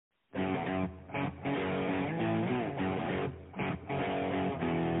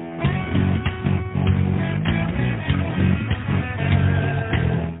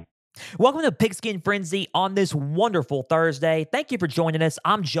Welcome to Pigskin Frenzy on this wonderful Thursday. Thank you for joining us.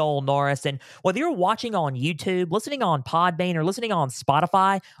 I'm Joel Norris, and whether you're watching on YouTube, listening on Podbean, or listening on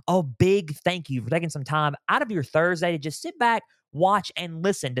Spotify, a big thank you for taking some time out of your Thursday to just sit back, watch, and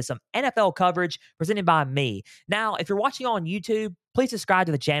listen to some NFL coverage presented by me. Now, if you're watching on YouTube, please subscribe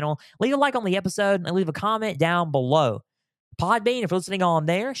to the channel, leave a like on the episode, and leave a comment down below. Podbean, if you're listening on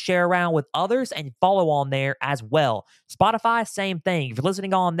there, share around with others and follow on there as well. Spotify, same thing. If you're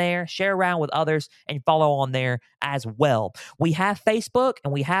listening on there, share around with others and follow on there as well. We have Facebook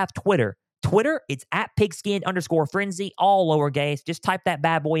and we have Twitter. Twitter, it's at pigskin_frenzy, all lowercase. Just type that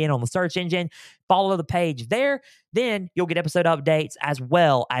bad boy in on the search engine. Follow the page there. Then you'll get episode updates as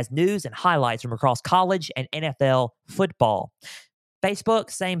well as news and highlights from across college and NFL football. Facebook,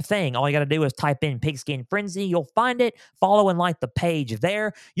 same thing. All you got to do is type in Pigskin Frenzy. You'll find it. Follow and like the page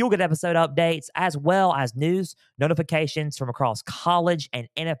there. You'll get episode updates as well as news notifications from across college and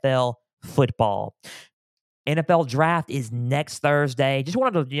NFL football. NFL draft is next Thursday. Just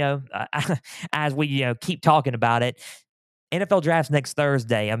wanted to, as we, keep talking about it, NFL draft's next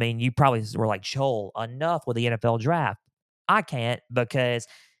Thursday. I mean, you probably were like, Joel, enough with the NFL draft. I can't because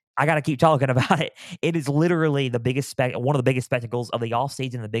I got to keep talking about it. It is literally one of the biggest spectacles of the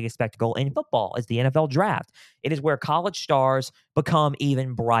offseason, the biggest spectacle in football is the NFL draft. It is where college stars become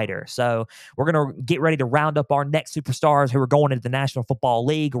even brighter. So we're going to get ready to round up our next superstars who are going into the National Football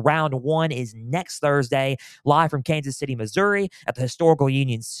League. Round 1 is next Thursday, live from Kansas City, Missouri at the historical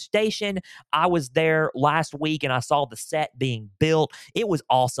Union Station. I was there last week and I saw the set being built. It was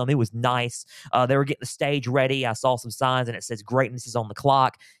awesome. It was nice. They were getting the stage ready. I saw some signs and it says greatness is on the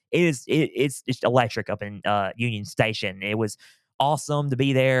clock. It's electric up in Union Station. It was awesome to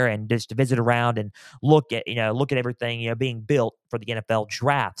be there and just to visit around and look at everything being built for the NFL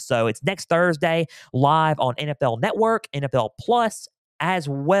draft. So it's next Thursday live on NFL Network, NFL Plus, as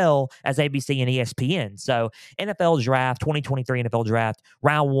well as ABC and ESPN. So NFL draft, 2023 NFL draft,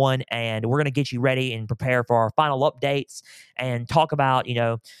 round 1, and we're going to get you ready and prepare for our final updates and talk about,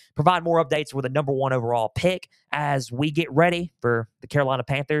 provide more updates with the number 1 overall pick as we get ready for the Carolina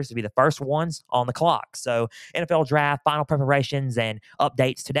Panthers to be the first ones on the clock. So NFL draft, final preparations and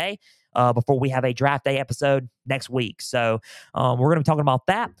updates today. Before we have a draft day episode next week. So we're going to be talking about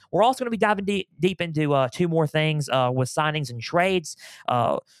that. We're also going to be diving deep into 2 more things with signings and trades.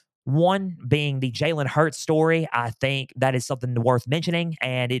 One being the Jalen Hurts story. I think that is something worth mentioning,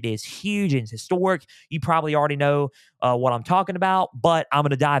 and it is huge and historic. You probably already know what I'm talking about, but I'm going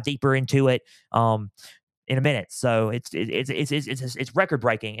to dive deeper into it in a minute. So it's record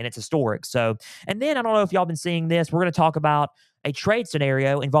breaking and it's historic. So, and then I don't know if y'all been seeing this. We're going to talk about a trade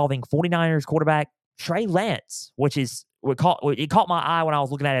scenario involving 49ers quarterback Trey Lance, which caught my eye when I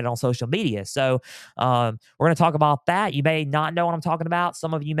was looking at it on social media. So we're going to talk about that. You may not know what I'm talking about.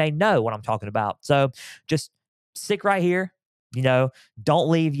 Some of you may know what I'm talking about. So just stick right here. Don't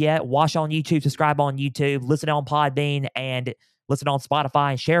leave yet. Watch on YouTube, subscribe on YouTube, listen on Podbean, and listen on Spotify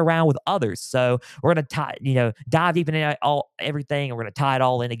and share around with others. So we're going to dive deep into everything, and we're going to tie it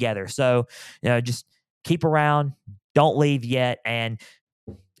all in together. So, just keep around, don't leave yet, and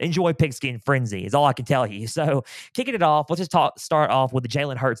enjoy Pigskin Frenzy is all I can tell you. So kicking it off, let's just start off with the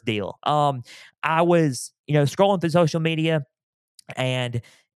Jalen Hurts deal. I was, scrolling through social media, and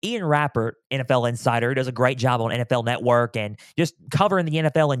Ian Rappert, NFL Insider, does a great job on NFL Network and just covering the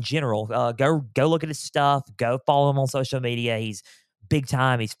NFL in general. Go look at his stuff. Go follow him on social media. He's big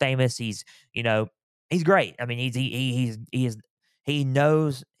time. He's famous. He's great. I mean, he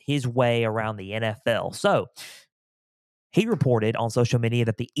knows his way around the NFL. So he reported on social media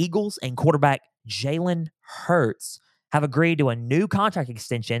that the Eagles and quarterback Jalen Hurts have agreed to a new contract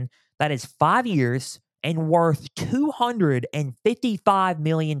extension that is 5 years and worth $255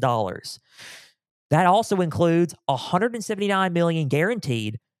 million. That also includes $179 million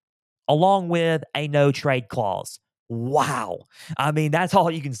guaranteed, along with a no trade clause. Wow. I mean, that's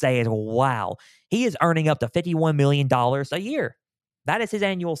all you can say is wow. He is earning up to $51 million a year. That is his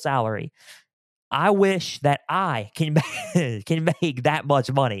annual salary. I wish that I can make that much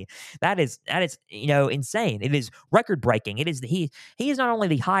money. That is insane. It is record breaking. It is he is not only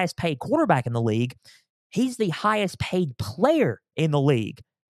the highest paid quarterback in the league, he's the highest paid player in the league.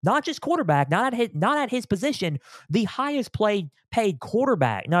 Not just quarterback, not at his position, the highest paid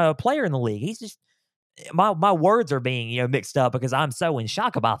quarterback, no player in the league. He's just my words are being mixed up because I'm so in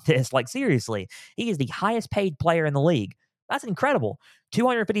shock about this. Like seriously, he is the highest paid player in the league. That's incredible.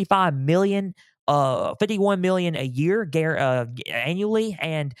 $255 million. $51 million a year annually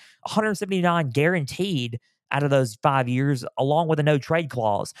and $179 guaranteed. out of those 5 years, along with a no trade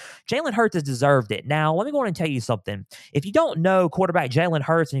clause. Jalen Hurts has deserved it. Now, let me go on and tell you something. If you don't know quarterback Jalen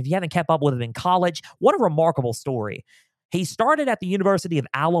Hurts, and if you haven't kept up with him in college, what a remarkable story. He started at the University of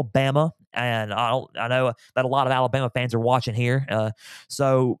Alabama, and I know that a lot of Alabama fans are watching here.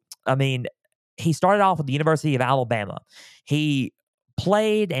 I mean, he started off at the University of Alabama. He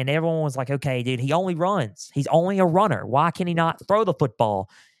played, and everyone was like, okay, dude, he only runs. He's only a runner. Why can he not throw the football?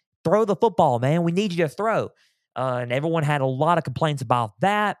 Throw the football, man. We need you to throw. And everyone had a lot of complaints about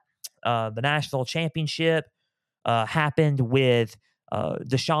that. The national championship happened with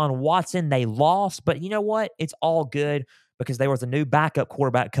Deshaun Watson. They lost, but you know what? It's all good because there was a new backup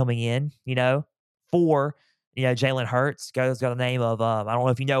quarterback coming in, for, Jalen Hurts. Goes got the name of, I don't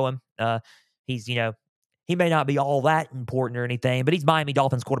know if you know him. He's, he may not be all that important or anything, but he's Miami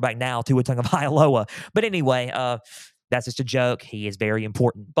Dolphins quarterback now, Tua Tagovailoa. But anyway, that's just a joke. He is very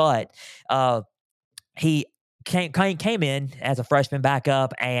important. But he came in as a freshman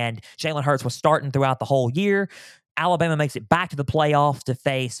backup, and Jalen Hurts was starting throughout the whole year. Alabama makes it back to the playoffs to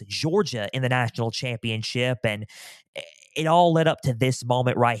face Georgia in the national championship, and it all led up to this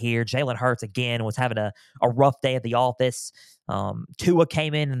moment right here. Jalen Hurts, again, was having a rough day at the office. Tua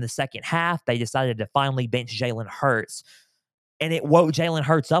came in the second half. They decided to finally bench Jalen Hurts, and it woke Jalen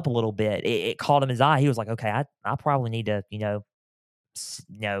Hurts up a little bit. It caught him his eye. He was like, okay, I probably need to,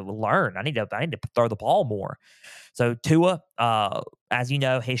 learn. I need to throw the ball more. So Tua, as you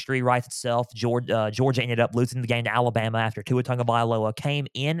know, history writes itself. Georgia ended up losing the game to Alabama after Tua Tagovailoa came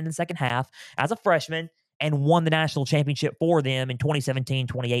in the second half as a freshman and won the national championship for them in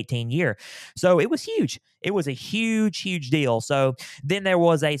 2017-2018 year. So it was huge. It was a huge, huge deal. So then there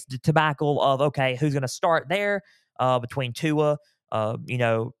was a debacle of, okay, who's going to start there between Tua,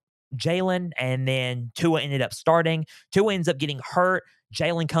 Jalen, and then Tua ended up starting. Tua ends up getting hurt.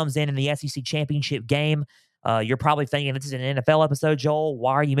 Jalen comes in the SEC championship game. You're probably thinking this is an NFL episode, Joel.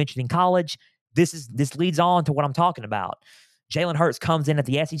 Why are you mentioning college? This leads on to what I'm talking about. Jalen Hurts comes in at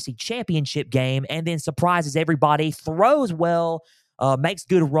the SEC championship game and then surprises everybody, throws well, makes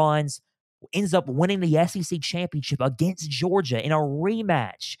good runs, ends up winning the SEC championship against Georgia in a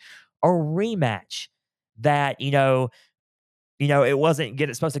rematch. A rematch that, it wasn't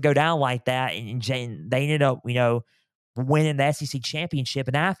supposed to go down like that. And they ended up, winning the SEC championship.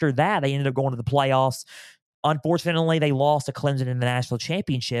 And after that, they ended up going to the playoffs. Unfortunately, they lost to Clemson in the national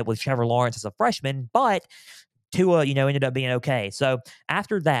championship with Trevor Lawrence as a freshman, but Tua, ended up being okay. So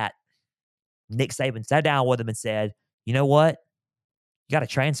after that, Nick Saban sat down with him and said, you know what? You got to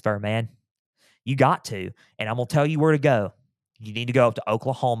transfer, man. You got to. And I'm going to tell you where to go. You need to go up to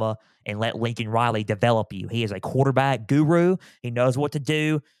Oklahoma and let Lincoln Riley develop you. He is a quarterback guru. He knows what to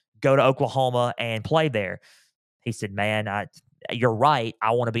do. Go to Oklahoma and play there. He said, man, you're right.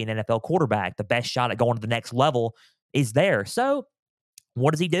 I want to be an NFL quarterback. The best shot at going to the next level is there. So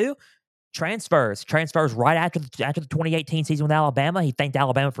what does he do? Transfers right after the 2018 season with Alabama. He thanked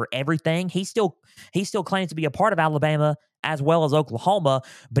Alabama for everything. He still claims to be a part of Alabama as well as Oklahoma.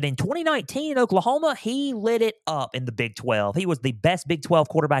 But in 2019 in Oklahoma, he lit it up in the Big 12. He was the best Big 12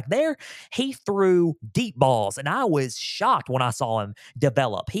 quarterback there. He threw deep balls, and I was shocked when I saw him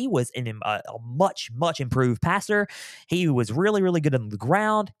develop. He was a much, much improved passer. He was really, really good on the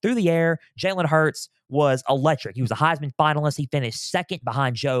ground, through the air. Jalen Hurts was electric. He was a Heisman finalist. He finished second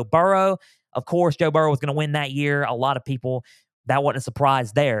behind Joe Burrow. Of course, Joe Burrow was going to win that year. A lot of people, that wasn't a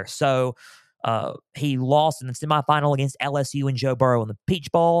surprise there. So he lost in the semifinal against LSU and Joe Burrow in the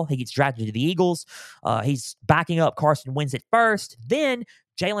Peach Bowl. He gets drafted to the Eagles. He's backing up Carson Wentz at first. Then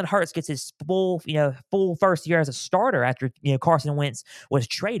Jalen Hurts gets his full first year as a starter after Carson Wentz was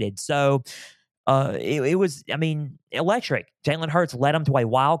traded. So it was, electric. Jalen Hurts led them to a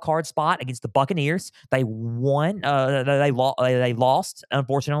wild card spot against the Buccaneers. They won. They lost,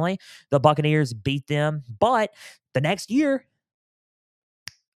 unfortunately. The Buccaneers beat them. But the next year,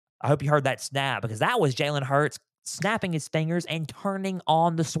 I hope you heard that snap, because that was Jalen Hurts snapping his fingers and turning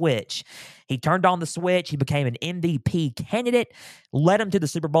on the switch. He turned on the switch. He became an MVP candidate, led him to the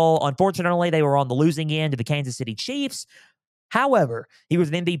Super Bowl. Unfortunately, they were on the losing end to the Kansas City Chiefs. However, he was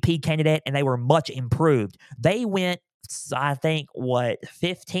an MVP candidate, and they were much improved. They went, I think,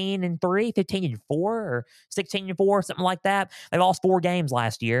 15-3, 15-4, or 16-4, something like that. They lost 4 games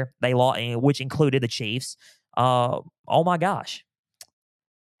last year. They lost, which included the Chiefs. Oh my gosh.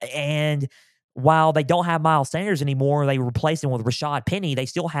 And while they don't have Miles Sanders anymore, they replaced him with Rashad Penny. They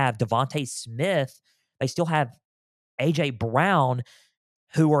still have Devontae Smith. They still have A.J. Brown,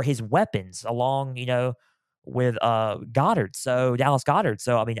 who are his weapons, along, with Goddard. So Dallas Goddard.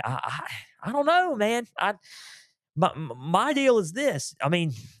 So, I don't know, man. My deal is this.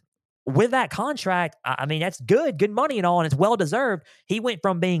 with that contract, I mean, that's good money and all, and it's well deserved. He went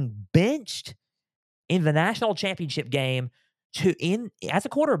from being benched in the national championship game to in as a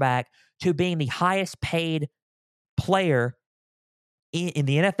quarterback to being the highest paid player in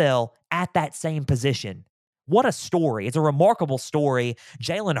the NFL at that same position. What a story. It's a remarkable story.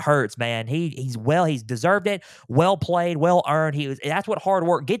 Jalen Hurts, man, he's deserved it. Well played, well earned. That's what hard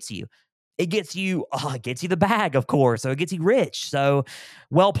work gets you. It gets you the bag, of course. So it gets you rich. So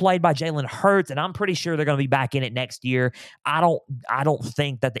well played by Jalen Hurts, and I'm pretty sure they're going to be back in it next year. I don't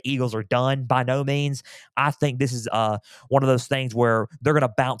think that the Eagles are done by no means. I think this is one of those things where they're going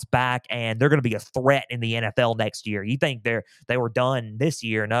to bounce back and they're going to be a threat in the NFL next year. You think they were done this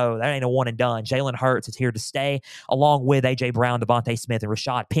year? No, that ain't a one and done. Jalen Hurts is here to stay, along with AJ Brown, Devontae Smith, and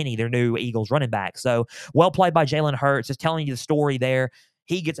Rashad Penny, their new Eagles running back. So well played by Jalen Hurts. Just telling you the story there.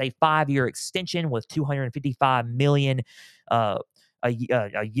 He gets a 5-year extension with $255 million a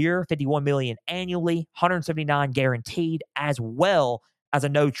year, $51 million annually, $179 guaranteed, as well as a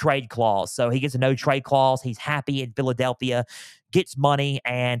no trade clause. So he gets a no trade clause. He's happy in Philadelphia, gets money,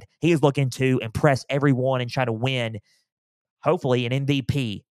 and he is looking to impress everyone and try to win, hopefully, an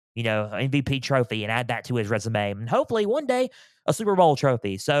MVP. MVP trophy, and add that to his resume, and hopefully one day a Super Bowl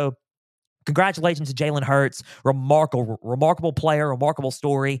trophy. So congratulations to Jalen Hurts. Remarkable player, remarkable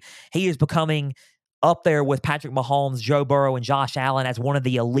story. He is becoming up there with Patrick Mahomes, Joe Burrow, and Josh Allen as one of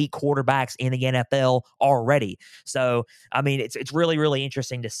the elite quarterbacks in the NFL already. So, I mean, it's really, really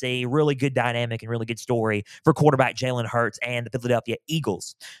interesting to see. Really good dynamic and really good story for quarterback Jalen Hurts and the Philadelphia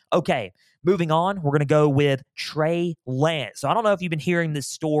Eagles. Okay, moving on, we're going to go with Trey Lance. So I don't know if you've been hearing this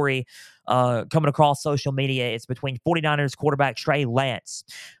story coming across social media. It's between 49ers quarterback Trey Lance.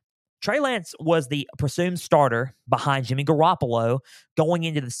 Trey Lance was the presumed starter behind Jimmy Garoppolo going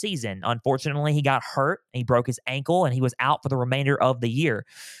into the season. Unfortunately, he got hurt. He broke his ankle, and he was out for the remainder of the year.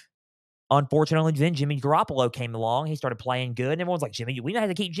 Unfortunately, then Jimmy Garoppolo came along. He started playing good, and everyone's like, we have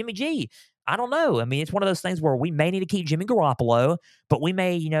to keep Jimmy G. I don't know. I mean, it's one of those things where we may need to keep Jimmy Garoppolo, but we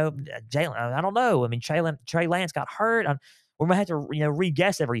may, Jalen, I don't know. I mean, Trey Lance got hurt. We might have to,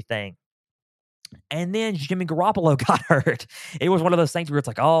 re-guess everything. And then Jimmy Garoppolo got hurt. It was one of those things where it's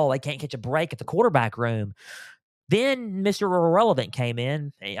like, oh, they can't catch a break at the quarterback room. Then Mr. Irrelevant came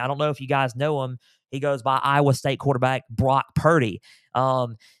in. I don't know if you guys know him. He goes by Iowa State quarterback Brock Purdy.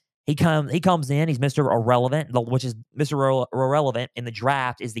 He comes in. He's Mr. Irrelevant, which is Mr. Irrelevant in the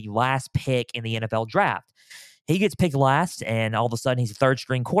draft is the last pick in the NFL draft. He gets picked last, and all of a sudden he's a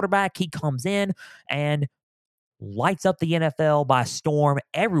third-string quarterback. He comes in and lights up the NFL by storm.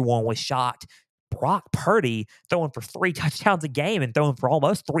 Everyone was shocked. Brock Purdy throwing for 3 touchdowns a game and throwing for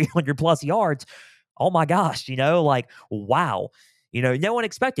almost 300 plus yards. Oh my gosh, wow. No one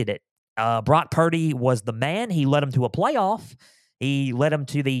expected it. Brock Purdy was the man. He led him to a playoff. He led him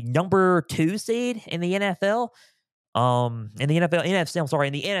to the number 2 seed in the NFL. In the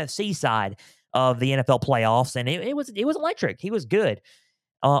NFC side of the NFL playoffs, and it was electric. He was good.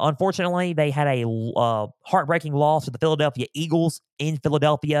 Unfortunately, they had a heartbreaking loss to the Philadelphia Eagles in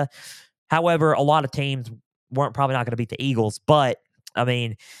Philadelphia. However, a lot of teams weren't probably not going to beat the Eagles, but I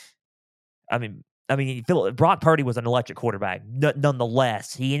mean, Brock Purdy was an electric quarterback.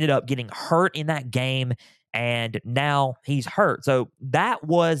 Nonetheless, he ended up getting hurt in that game, and now he's hurt. So that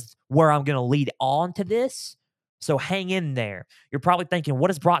was where I'm going to lead on to this. So hang in there. You're probably thinking, what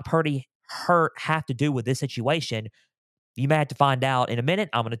does Brock Purdy hurt have to do with this situation? You may have to find out in a minute.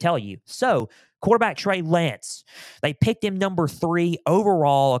 I'm going to tell you. So, quarterback Trey Lance, they picked him number 3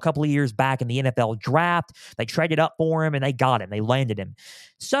 overall a couple of years back in the NFL draft. They traded up for him, and they got him. They landed him.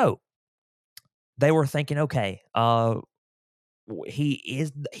 So, they were thinking, okay,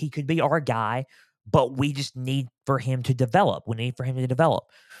 he could be our guy, but we just need for him to develop.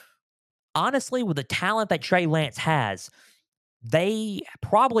 Honestly, with the talent that Trey Lance has, they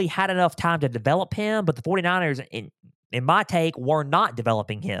probably had enough time to develop him, but the 49ers, in my take, were not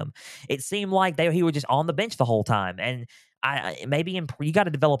developing him. It seemed like he was just on the bench the whole time. And you got to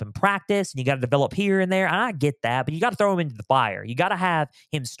develop in practice, and you got to develop here and there. And I get that, but you got to throw him into the fire. You got to have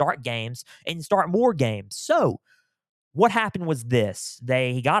him start games and start more games. So what happened was this.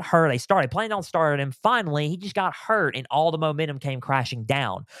 He got hurt. They planning on starting him. Finally, he just got hurt, and all the momentum came crashing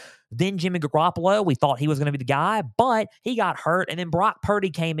down. Then Jimmy Garoppolo, we thought he was going to be the guy, but he got hurt. And then Brock Purdy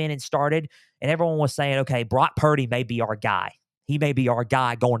came in and started, and everyone was saying, okay, Brock Purdy may be our guy. He may be our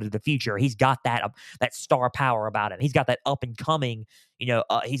guy going into the future. He's got that star power about him. He's got that up and coming,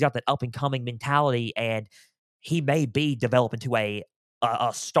 mentality, and he may be developing to a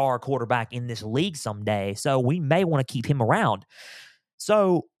star quarterback in this league someday. So we may want to keep him around.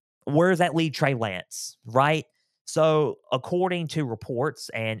 So where does that leave Trey Lance, right? So, according to reports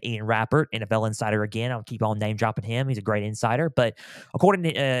and Ian Rappert, NFL insider again, I'll keep on name dropping him. He's a great insider. But according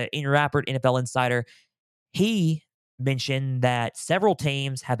to Ian Rappert, NFL insider, he mentioned that several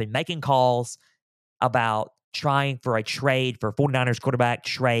teams have been making calls about trying for a trade for 49ers quarterback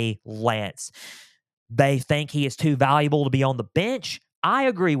Trey Lance. They think he is too valuable to be on the bench. I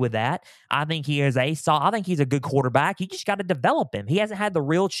agree with that. I think I think he's a good quarterback. You just got to develop him. He hasn't had the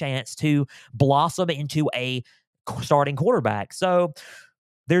real chance to blossom into a starting quarterback. So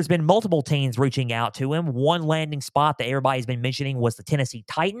there's been multiple teams reaching out to him. One landing spot that everybody's been mentioning was the Tennessee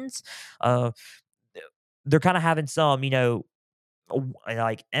Titans. Uh, they're kind of having some,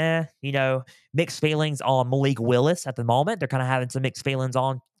 mixed feelings on Malik Willis at the moment. They're kind of having some mixed feelings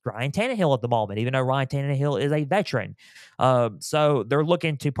on Ryan Tannehill at the moment, even though Ryan Tannehill is a veteran. So they're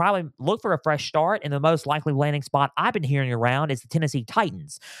looking to probably look for a fresh start, and the most likely landing spot I've been hearing around is the Tennessee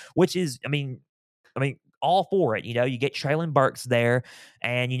Titans, which is, all for it. You get Traylon Burks there,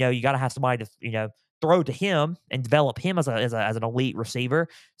 and you got to have somebody to throw to him and develop him as an elite receiver.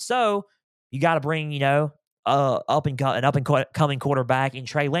 So you got to bring an up and coming quarterback in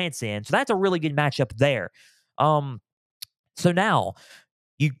Trey Lance in. So that's a really good matchup there. So now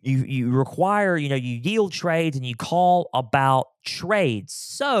you require, you yield trades and you call about trades.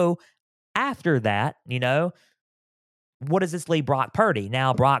 So after that, what does this leave Brock Purdy?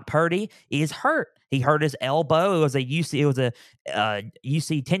 Now Brock Purdy is hurt. He hurt his elbow. It was a UC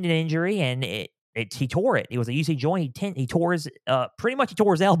tendon injury, and he tore it. It was a UC joint. He tore his he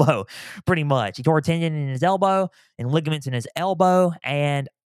tore his elbow. Pretty much, he tore a tendon in his elbow and ligaments in his elbow. And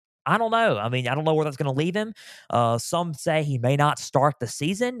I don't know. I don't know where that's going to leave him. Some say he may not start the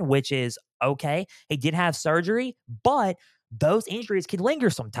season, which is okay. He did have surgery, but those injuries can linger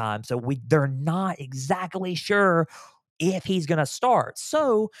sometimes. So they're not exactly sure if he's going to start.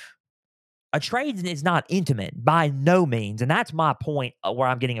 So a trade is not intimate by no means. And that's my point where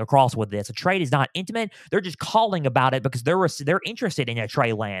I'm getting across with this. A trade is not intimate. They're just calling about it because they're interested in a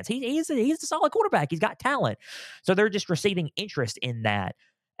Trey Lance. He's a solid quarterback. He's got talent. So they're just receiving interest in that.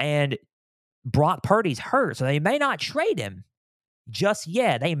 And Brock Purdy's hurt, so they may not trade him just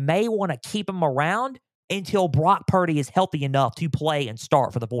yet. They may want to keep him around until Brock Purdy is healthy enough to play and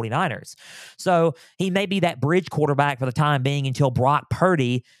start for the 49ers. So he may be that bridge quarterback for the time being until Brock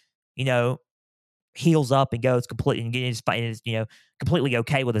Purdy, heals up and goes completely and is completely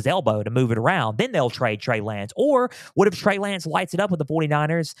okay with his elbow to move it around. Then they'll trade Trey Lance. Or what if Trey Lance lights it up with the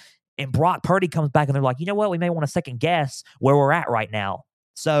 49ers and Brock Purdy comes back and they're like, you know what, we may want to second guess where we're at right now.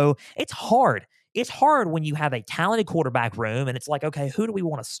 So it's hard. It's hard when you have a talented quarterback room and it's like, okay, who do we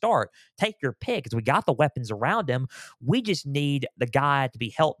want to start? Take your pick, because we got the weapons around him. We just need the guy to be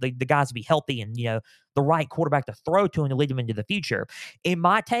healthy, the guys to be healthy, and the right quarterback to throw to and to lead him into the future. In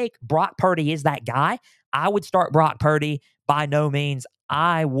my take, Brock Purdy is that guy. I would start Brock Purdy. By no means,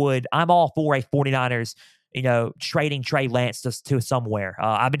 I'm all for a 49ers trading Trey Lance to somewhere.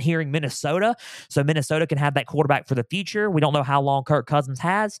 I've been hearing Minnesota, so Minnesota can have that quarterback for the future. We don't know how long Kirk Cousins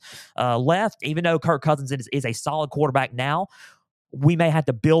has left, even though Kirk Cousins is a solid quarterback now. We may have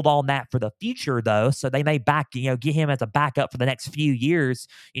to build on that for the future, though. So they may get him as a backup for the next few years,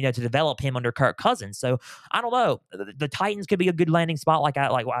 to develop him under Kirk Cousins. So I don't know. The Titans could be a good landing spot, like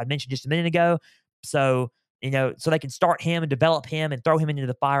I mentioned just a minute ago. So so they can start him and develop him and throw him into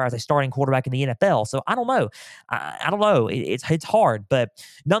the fire as a starting quarterback in the NFL. So I don't know. I don't know. It's hard, but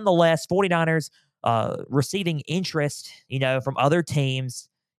nonetheless, 49ers receiving interest, from other teams.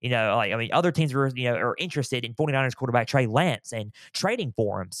 Other teams are interested in 49ers quarterback Trey Lance and trading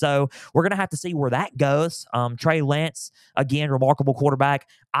for him. So we're going to have to see where that goes. Trey Lance, again, remarkable quarterback.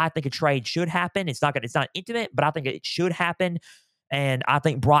 I think a trade should happen. It's not intimate, but I think it should happen. And I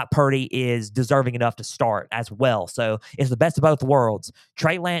think Brock Purdy is deserving enough to start as well. So it's the best of both worlds.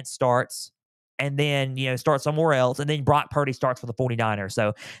 Trey Lance starts and then, start somewhere else. And then Brock Purdy starts for the 49ers.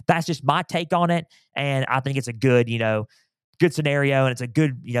 So that's just my take on it. And I think it's a good, good scenario. And it's a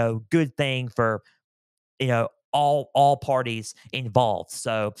good, good thing for, all parties involved.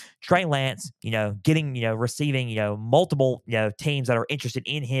 So Trey Lance, receiving, multiple, teams that are interested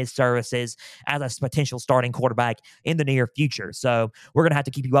in his services as a potential starting quarterback in the near future. So we're going to have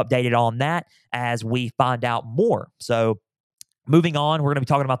to keep you updated on that as we find out more. So moving on, we're going to be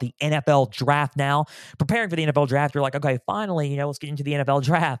talking about the NFL draft now. Preparing for the NFL draft, you're like, okay, finally, let's get into the NFL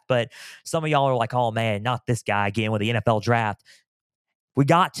draft. But some of y'all are like, oh man, not this guy again with the NFL draft. We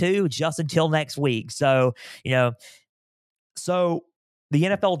got to just until next week. So, so the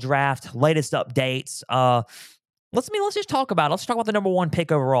NFL draft, latest updates. Let's just talk about it. Let's talk about the number one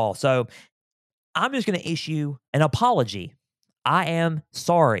pick overall. So I'm just going to issue an apology. I am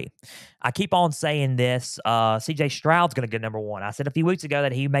sorry. I keep on saying this. CJ Stroud's going to go number one. I said a few weeks ago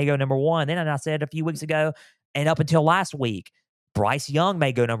that he may go number one. Then I said a few weeks ago, and up until last week, Bryce Young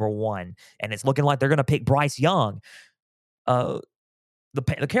may go number one. And it's looking like they're going to pick Bryce Young. Uh, the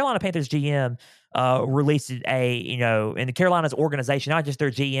Carolina Panthers GM released and the Carolina's organization, not just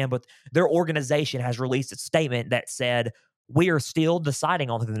their GM, but their organization has released a statement that said, we are still deciding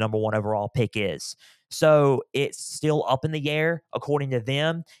on who the number one overall pick is. So it's still up in the air, according to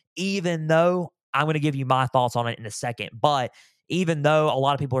them, even though I'm going to give you my thoughts on it in a second. But even though a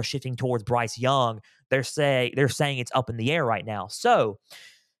lot of people are shifting towards Bryce Young, they're saying it's up in the air right now. So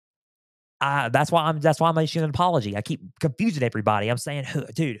that's why I'm issuing an apology. I keep confusing everybody. I'm saying,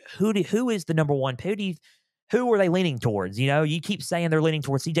 who is the number one? Who are they leaning towards? You keep saying they're leaning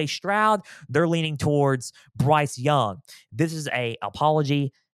towards CJ Stroud. They're leaning towards Bryce Young. This is a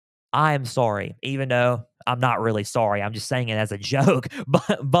apology. I am sorry, even though I'm not really sorry. I'm just saying it as a joke.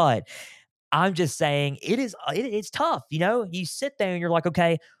 But I'm just saying it's tough. You sit there and you're like,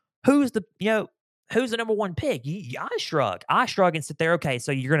 okay, who's the who's the number one pick? I shrug and sit there. Okay,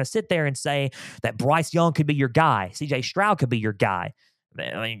 so you're going to sit there and say that Bryce Young could be your guy, CJ Stroud could be your guy.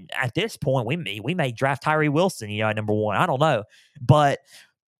 I mean, at this point, we may draft Tyree Wilson, at number one. I don't know, but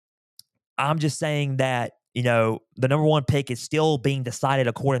I'm just saying that, the number one pick is still being decided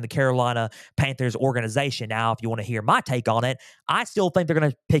according to the Carolina Panthers organization. Now, if you want to hear my take on it, I still think they're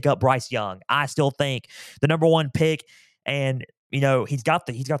going to pick up Bryce Young. I still think the number one pick, and he's got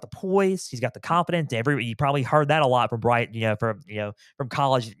the poise, he's got the confidence. You probably heard that a lot from from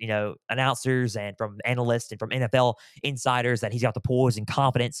college, announcers and from analysts and from NFL insiders, that he's got the poise and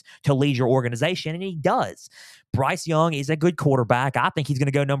confidence to lead your organization, and he does. Bryce Young is a good quarterback. I think he's going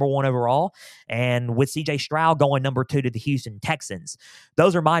to go number one overall. And with CJ Stroud going number two to the Houston Texans,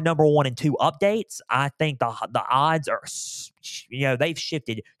 those are my number one and two updates. I think the odds are, they've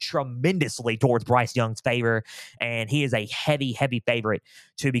shifted tremendously towards Bryce Young's favor. And he is a heavy, heavy favorite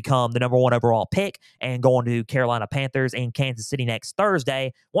to become the number one overall pick and going to Carolina Panthers in Kansas City next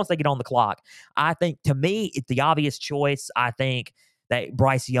Thursday once they get on the clock. I think, to me, it's the obvious choice. I think that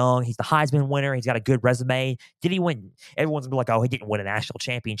Bryce Young, he's the Heisman winner. He's got a good resume. Did he win? Everyone's gonna be like, oh, he didn't win a national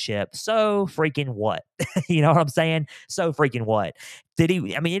championship. So freaking what? You know what I'm saying? So freaking what? Did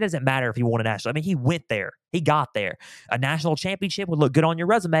he? I mean, it doesn't matter if he won a national. I mean, he went there. He got there. A national championship would look good on your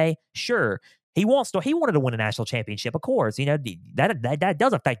resume. Sure. He wanted to win a national championship, of course. That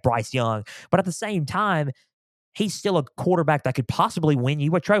does affect Bryce Young. But at the same time, he's still a quarterback that could possibly win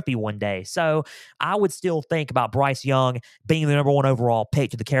you a trophy one day. So I would still think about Bryce Young being the number one overall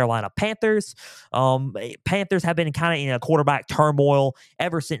pick to the Carolina Panthers. Panthers have been kind of in a quarterback turmoil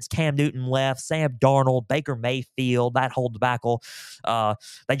ever since Cam Newton left, Sam Darnold, Baker Mayfield, that whole debacle.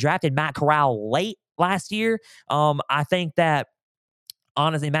 They drafted Matt Corral late last year. I think that,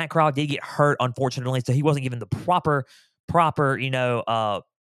 honestly, Matt Corral did get hurt, unfortunately, so he wasn't given the proper,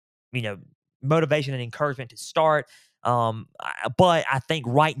 motivation and encouragement to start. But I think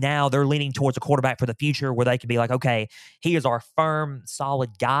right now they're leaning towards a quarterback for the future where they can be like, okay, he is our firm,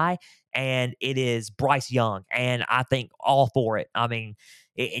 solid guy, and it is Bryce Young. And I think all for it. I mean,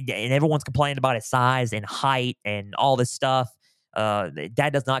 and everyone's complaining about his size and height and all this stuff.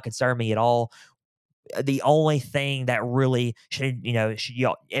 That does not concern me at all. The only thing that really everyone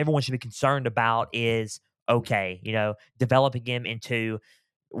should be concerned about is, okay, developing him into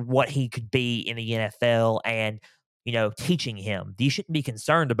what he could be in the NFL and, teaching him. You shouldn't be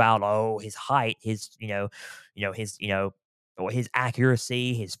concerned about, his height, or his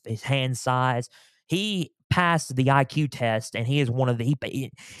accuracy, his hand size. He passed the IQ test, and he is one of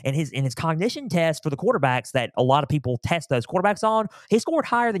the and his cognition test for the quarterbacks that a lot of people test those quarterbacks on. He scored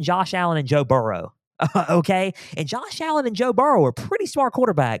higher than Josh Allen and Joe Burrow. Okay. And Josh Allen and Joe Burrow are pretty smart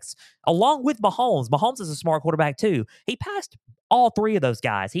quarterbacks, along with Mahomes. Mahomes is a smart quarterback too. He passed all three of those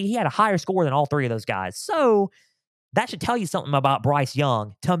guys. He had a higher score than all three of those guys. So that should tell you something about Bryce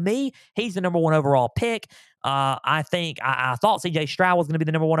Young. To me, he's the number one overall pick. I thought CJ Stroud was going to be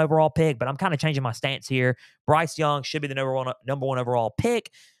the number one overall pick, but I'm kind of changing my stance here. Bryce Young should be the number one overall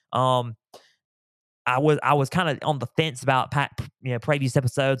pick. I was kind of on the fence about previous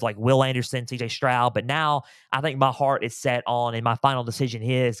episodes like Will Anderson, CJ Stroud, but now I think my heart is set on, and my final decision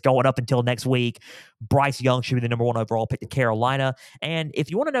is going up until next week. Bryce Young should be the number one overall pick to Carolina. And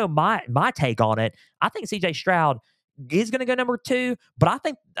if you want to know my take on it, I think CJ Stroud is going to go number two, but I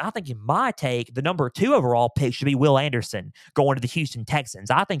think in my take, the number two overall pick should be Will Anderson going to the Houston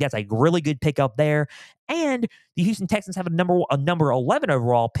Texans. I think that's a really good pick up there. And the Houston Texans have a number 11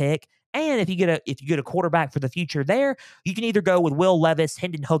 overall pick, And if you get a quarterback for the future there, you can either go with Will Levis,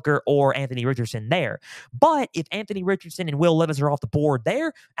 Hendon Hooker, or Anthony Richardson there. But if Anthony Richardson and Will Levis are off the board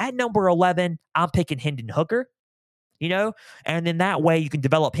there, at number 11, I'm picking Hendon Hooker. And then that way you can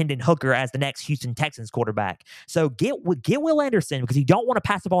develop Hendon Hooker as the next Houston Texans quarterback. So get Will Anderson, because you don't want to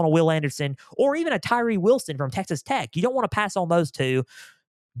pass up on a Will Anderson or even a Tyree Wilson from Texas Tech. You don't want to pass on those two.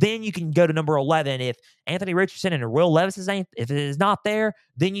 Then you can go to number 11. If Anthony Richardson and Will Levis if it is not there,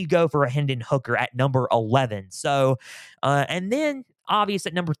 then you go for a Hendon Hooker at number 11. So, and then obvious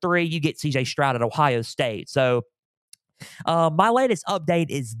at number 3, you get CJ Stroud at Ohio State. So my latest update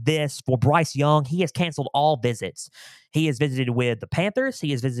is this for Bryce Young. He has canceled all visits. He has visited with the Panthers.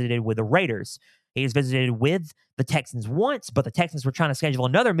 He has visited with the Raiders. He has visited with the Texans once, but the Texans were trying to schedule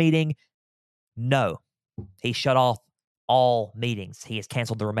another meeting. No, he shut off all meetings. He has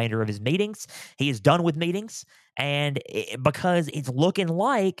canceled the remainder of his meetings. He is done with meetings. And because it's looking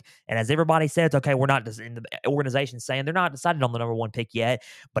like, and as everybody says, okay, we're not in the organization saying they're not decided on the number 1 pick yet,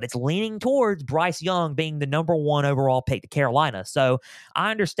 but it's leaning towards Bryce Young being the number 1 overall pick to Carolina. So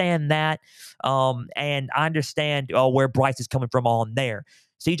I understand that. And I understand where Bryce is coming from on there.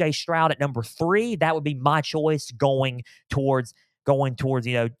 CJ Stroud at number 3, that would be my choice going towards,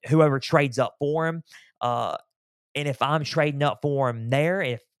 whoever trades up for him. And if I'm trading up for him there,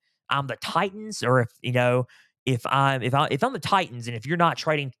 if I'm the Titans, or if I'm the Titans, and if you're not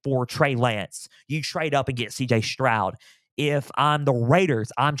trading for Trey Lance, you trade up and get CJ Stroud. If I'm the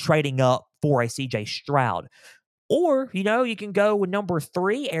Raiders, I'm trading up for a CJ Stroud. Or, you can go with number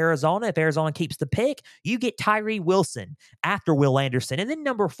 3, Arizona. If Arizona keeps the pick, you get Tyree Wilson after Will Anderson. And then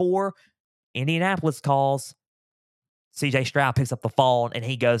number 4, Indianapolis calls. CJ Stroud picks up the phone and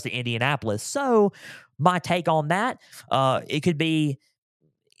he goes to Indianapolis. So my take on that, it could be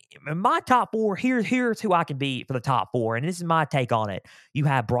my top 4. Here's who I can be for the top 4. And this is my take on it. You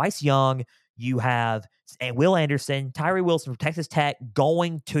have Bryce Young, you have Will Anderson, Tyree Wilson from Texas Tech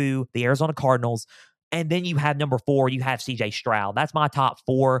going to the Arizona Cardinals. And then you have number 4, you have CJ Stroud. That's my top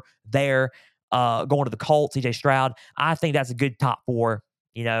 4 there. Going to the Colts, CJ Stroud. I think that's a good top 4,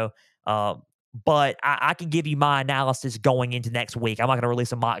 but I can give you my analysis going into next week. I'm not going to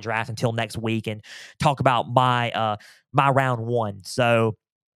release a mock draft until next week and talk about my round 1. So,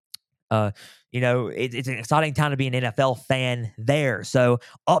 it's an exciting time to be an NFL fan there. So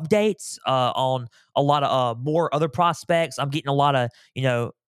updates on a lot of more other prospects. I'm getting a lot of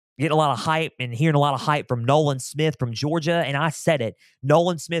hype and hearing a lot of hype from Nolan Smith from Georgia. And I said it,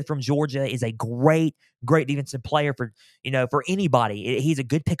 Nolan Smith from Georgia is a great defensive player for anybody. He's a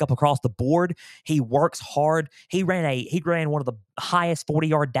good pickup across the board. He works hard. He ran one of the highest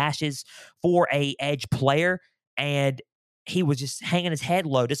 40-yard dashes for a edge player. And he was just hanging his head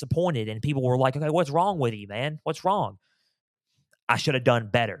low, disappointed. And people were like, okay, what's wrong with you, man? What's wrong? I should have done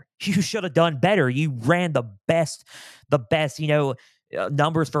better. You should have done better. You ran the best,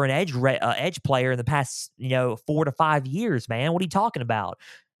 numbers for an edge player in the past, 4 to 5 years, man. What are you talking about?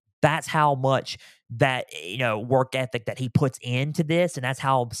 That's how much that, work ethic that he puts into this, and that's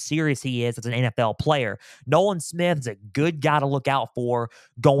how serious he is as an NFL player. Nolan Smith is a good guy to look out for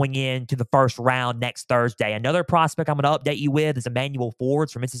going into the first round next Thursday. Another prospect I'm going to update you with is Emmanuel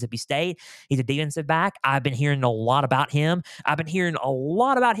Forbes from Mississippi State. He's a defensive back. I've been hearing a lot about him.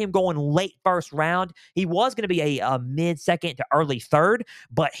 Going late first round. He was going to be a mid-second to early third,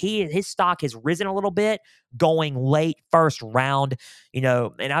 but his stock has risen a little bit going late first round,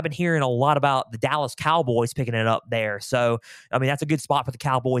 and I've been hearing a lot about the Dallas Cowboys picking it up there. So, that's a good spot for the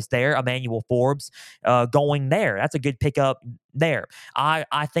Cowboys there. Emmanuel Forbes going there. That's a good pickup there.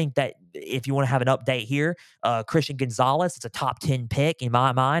 I think that if you want to have an update here, Christian Gonzalez, it's a top 10 pick in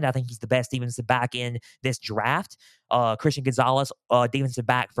my mind. I think he's the best defensive back in this draft. Christian Gonzalez, defensive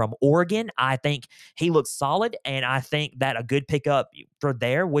back from Oregon. I think he looks solid, and I think that a good pickup for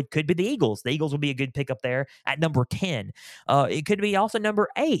there could be the Eagles. The Eagles would be a good pickup there at number 10. It could be also number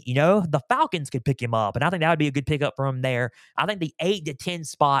 8. The Falcons could pick him up, and I think that would be a good pickup for him there. I think the 8 to 10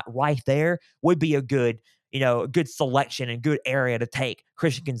 spot right there would be a good selection and good area to take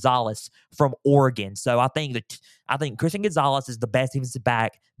Christian Gonzalez from Oregon. So I think Christian Gonzalez is the best defensive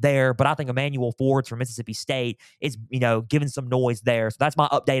back there, but I think Emmanuel Forbes from Mississippi State is, giving some noise there. So that's my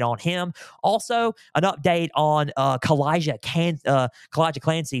update on him. Also, an update on Kalijah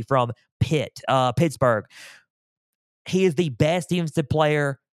Clancy from Pittsburgh. He is the best defensive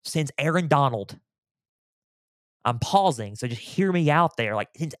player since Aaron Donald. I'm pausing, so just hear me out there.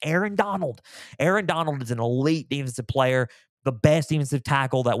 Since Aaron Donald is an elite defensive player. the best defensive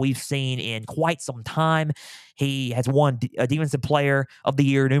tackle that we've seen in quite some time. He has won a Defensive Player of the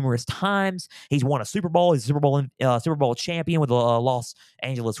Year numerous times. He's won a Super Bowl. He's a Super Bowl champion with the Los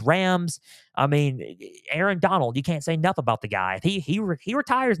Angeles Rams. I mean, Aaron Donald, you can't say enough about the guy. If he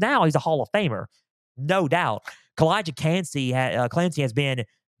retires now, he's a Hall of Famer, no doubt. Clancy has been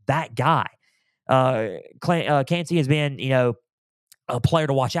that guy. Clancy has been, a player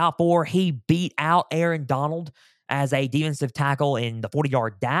to watch out for. He beat out Aaron Donald as a defensive tackle in the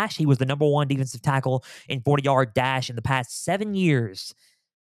 40-yard dash. He was the number one defensive tackle in 40-yard dash in the past 7 years.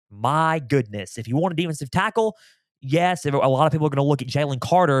 My goodness. If you want a defensive tackle, yes, a lot of people are going to look at Jalen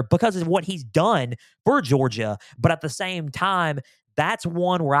Carter because of what he's done for Georgia. But at the same time, that's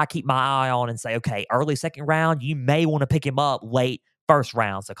one where I keep my eye on and say, okay, early second round, you may want to pick him up late first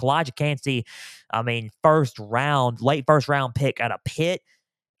round. So Kalijah Kancey, late first round pick at a Pitt,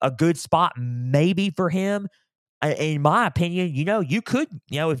 a good spot maybe for him. In my opinion, you could,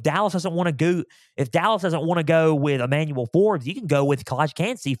 if Dallas doesn't want to go with Emmanuel Forbes, you can go with Kalijah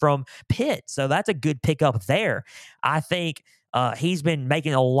Kancey from Pitt. So that's a good pickup there. I think he's been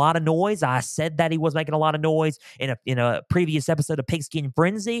making a lot of noise. I said that he was making a lot of noise in a previous episode of Pigskin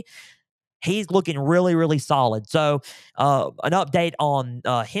Frenzy. He's looking really, really solid. So an update on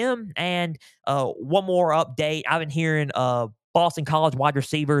him, and one more update. I've been hearing Boston College wide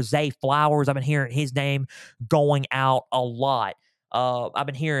receiver Zay Flowers. I've been hearing his name going out a lot. I've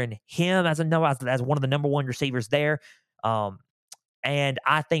been hearing him as one of the number one receivers there. And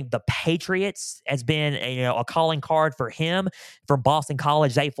I think the Patriots has been a calling card for him from Boston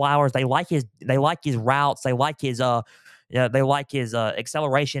College. Zay Flowers. They like his routes. They like his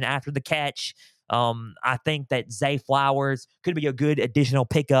acceleration after the catch. I think that Zay Flowers could be a good additional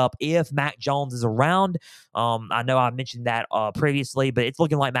pickup if Mac Jones is around. I know I mentioned that previously, but it's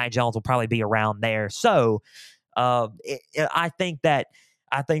looking like Mac Jones will probably be around there. So I think that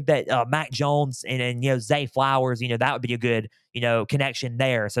Mac Jones and Zay Flowers, that would be a good connection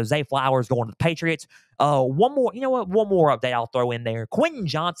there. So Zay Flowers going to the Patriots. One more update I'll throw in there. Quentin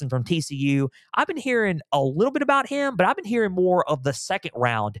Johnson from TCU. I've been hearing a little bit about him, but I've been hearing more of the second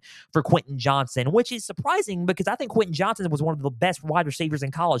round for Quentin Johnson, which is surprising because I think Quentin Johnson was one of the best wide receivers in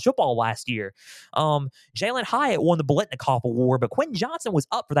college football last year. Jalen Hyatt won the Biletnikoff Award, but Quentin Johnson was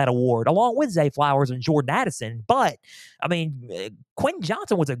up for that award along with Zay Flowers and Jordan Addison. But Quentin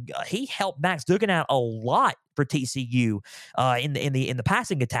Johnson he helped Max Duggan out a lot for TCU in the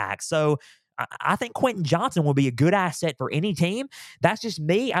passing attack. So I think Quentin Johnson will be a good asset for any team. That's just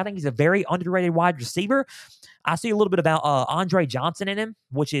me. I think he's a very underrated wide receiver. I see a little bit about Andre Johnson in him,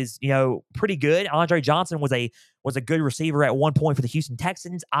 which is pretty good. Andre Johnson was a good receiver at one point for the Houston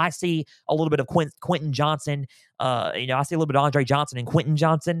Texans. I see a little bit of Quentin Johnson. I see a little bit of Andre Johnson and Quentin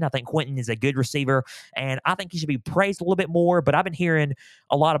Johnson. I think Quentin is a good receiver, and I think he should be praised a little bit more. But I've been hearing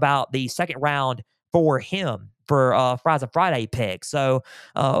a lot about the second round for him for Friday pick. So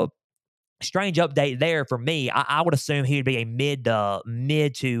strange update there for me. I would assume he would be a mid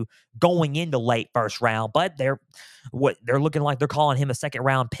to going into late first round, but they're looking like they're calling him a second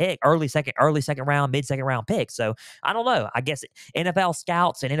round pick, early second round, mid second round pick. So I don't know. I guess NFL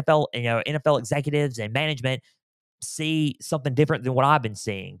scouts and NFL executives and management see something different than what I've been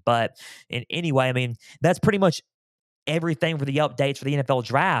seeing. But anyway, that's pretty much everything for the updates for the NFL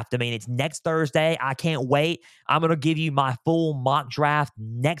draft. It's next Thursday. I can't wait. I'm going to give you my full mock draft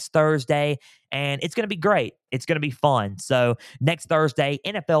next Thursday, and it's going to be great. It's going to be fun. So next Thursday,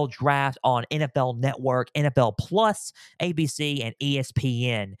 NFL draft on NFL Network, NFL Plus, ABC, and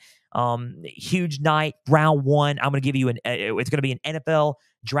ESPN. Huge night, round one. I'm going to give you it's going to be an NFL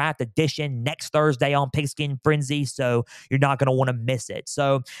draft edition next Thursday on Pigskin Frenzy, so you're not going to want to miss it.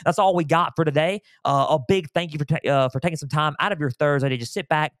 So that's all we got for today. A big thank you for taking some time out of your Thursday to just sit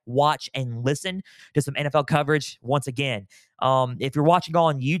back, watch, and listen to some NFL coverage once again. If you're watching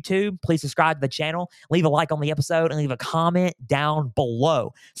on YouTube, please subscribe to the channel, leave a like on the episode, and leave a comment down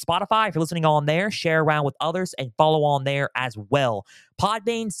below. Spotify, if you're listening on there, share around with others and follow on there as well.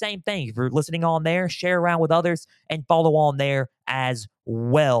 Podbean, same thing. If you're listening on there, share around with others and follow on there as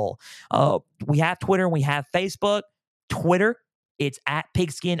well. We have Twitter and we have Facebook. Twitter, it's at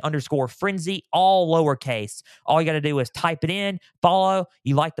pigskin_frenzy, all lowercase. All you got to do is type it in, follow,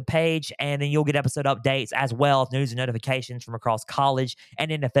 you like the page, and then you'll get episode updates as well as news and notifications from across college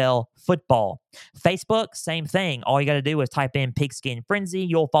and NFL football. Facebook, same thing. All you got to do is type in Pigskin Frenzy.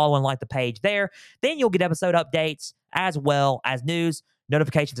 You'll follow and like the page there. Then you'll get episode updates as well as news,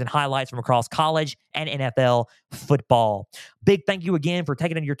 notifications, and highlights from across college and NFL football. Big thank you again for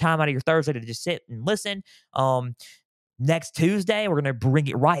taking your time out of your Thursday to just sit and listen. Next Tuesday, we're going to bring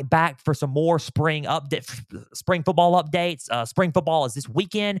it right back for some more spring football updates. Spring football is this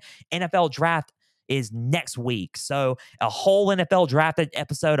weekend. NFL draft is next week. So a whole NFL draft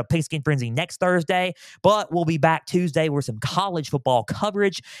episode of Pigskin Frenzy next Thursday. But we'll be back Tuesday with some college football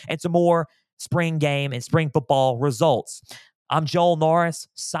coverage and some more spring game and spring football results. I'm Joel Norris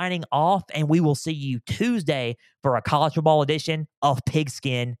signing off, and we will see you Tuesday for a college football edition of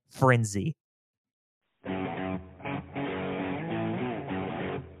Pigskin Frenzy.